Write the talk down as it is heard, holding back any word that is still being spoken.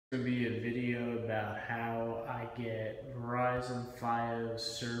Going to be a video about how I get Verizon Fios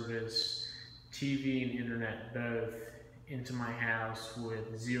service, TV and internet both into my house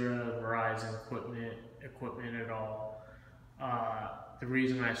with zero Verizon equipment at all. The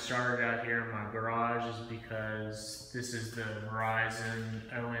reason I started out here in my garage is because this is the Verizon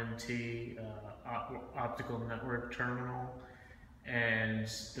ONT optical network terminal, and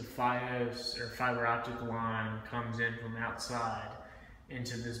the Fios or fiber optic line comes in from outside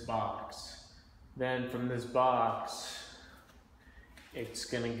into this box. Then from this box, it's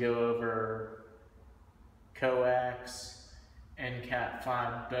going to go over coax and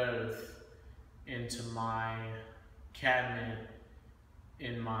cat5 both into my cabinet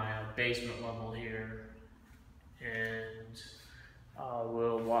in my basement level here. And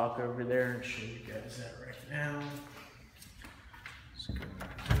we'll walk over there and show you guys that right now. Let's go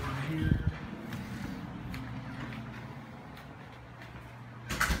back over here.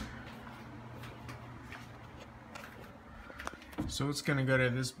 So it's going to go to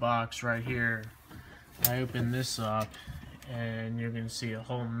this box right here. I open this up and you're going to see a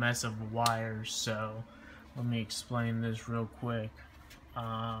whole mess of wires, so let me explain this real quick.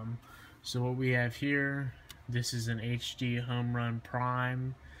 So what we have here, this is an HDHomeRun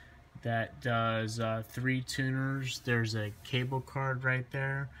Prime that does 3 tuners. There's a cable card right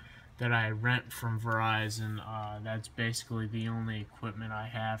there that I rent from Verizon. That's basically the only equipment I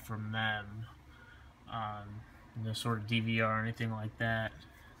have from them. No sort of DVR or anything like that.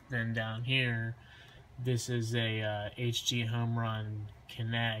 Then down here, this is a HDHomeRun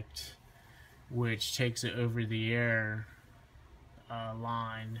Connect, which takes it over the air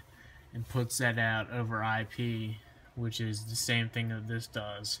line and puts that out over IP, which is the same thing that this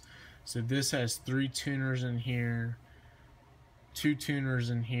does. So this has 3 tuners in here, 2 tuners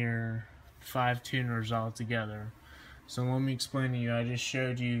in here, 5 tuners all together. So let me explain to you. I just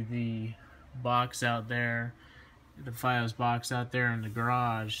showed you the box out there, the Fios box out there in the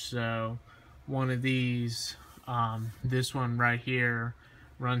garage. So one of these, this one right here,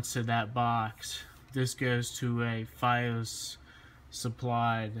 runs to that box. This goes to a Fios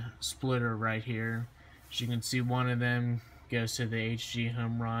supplied splitter right here. As you can see, one of them goes to the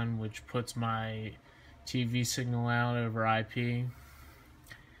HDHomeRun, which puts my TV signal out over IP,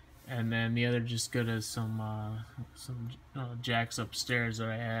 and then the other just go to some jacks upstairs that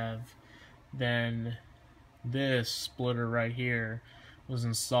I have. Then this splitter right here was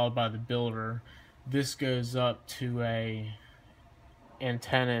installed by the builder. This goes up to a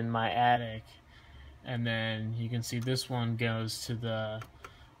antenna in my attic, and then you can see this one goes to the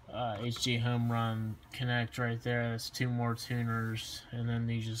HDHomeRun Connect right there. That's 2 more tuners, and then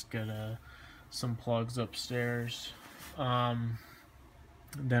these just go to some plugs upstairs.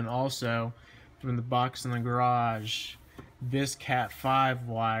 Then also from the box in the garage, this cat5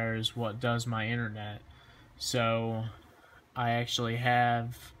 wire is what does my internet. So I actually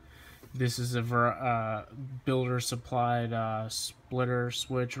have, this is a builder supplied splitter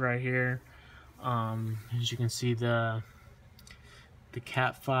switch right here. As you can see, the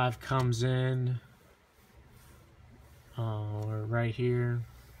cat5 comes in right here,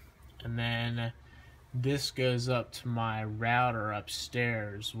 and then this goes up to my router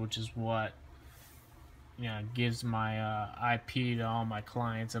upstairs, which is what gives my IP to all my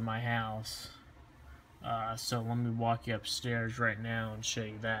clients in my house. So let me walk you upstairs right now and show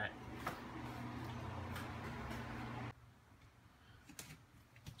you that.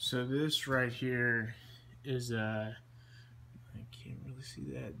 So this right here is a, I can't really see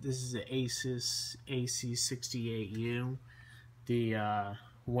that. This is an Asus AC68U. The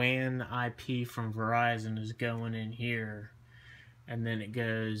WAN IP from Verizon is going in here, and then it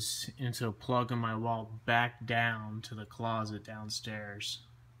goes into a plug in my wall back down to the closet downstairs.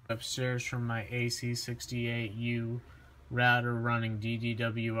 Upstairs from my AC68U router running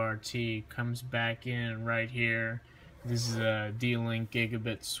DD-WRT comes back in right here. This is a D-Link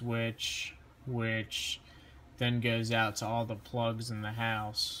gigabit switch, which then goes out to all the plugs in the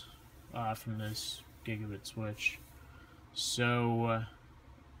house from this gigabit switch. So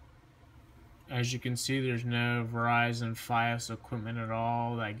as you can see, there's no Verizon Fios equipment at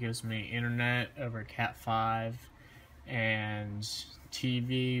all. That gives me internet over cat5 and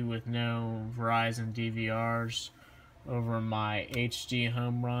TV with no Verizon DVRs over my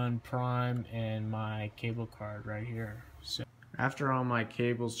HDHomeRun Prime and my cable card right here. So after all my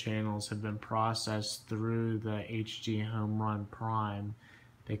cables channels have been processed through the HDHomeRun Prime,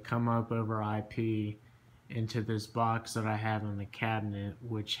 they come up over IP into this box that I have in the cabinet,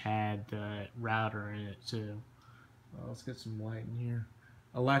 which had the router in it too. Well, let's get some light in here.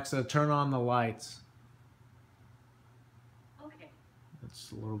 Alexa, turn on the lights. Okay.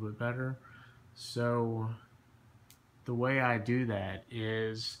 That's a little bit better. So the way I do that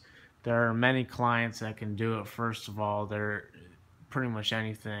is there are many clients that can do it. First of all, they're pretty much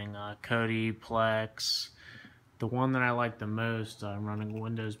anything. Kodi, Plex. The one that I like the most, I'm running a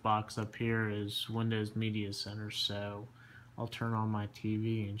Windows box up here, is Windows Media Center. So I'll turn on my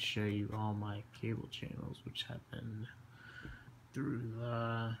TV and show you all my cable channels, which happen through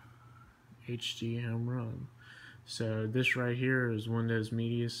the HDHomeRun. So this right here is Windows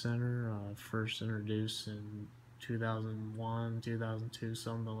Media Center, first introduced in 2001, 2002,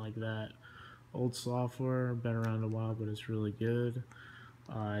 something like that. Old software, been around a while, but it's really good.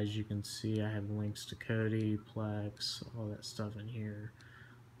 As you can see, I have links to Kodi, Plex, all that stuff in here,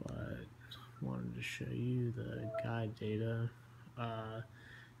 but wanted to show you the guide data.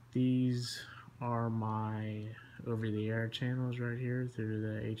 These are my over-the-air channels right here through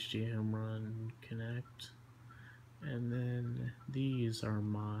the HDHomeRun Connect, and then these are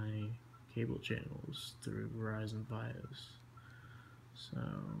my cable channels through Verizon Fios. So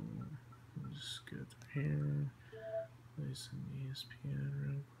I'll just go through here, play some ESPN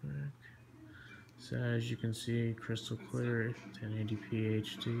real quick. So as you can see, crystal clear 1080p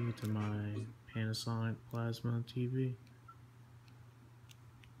HD to my Panasonic Plasma TV.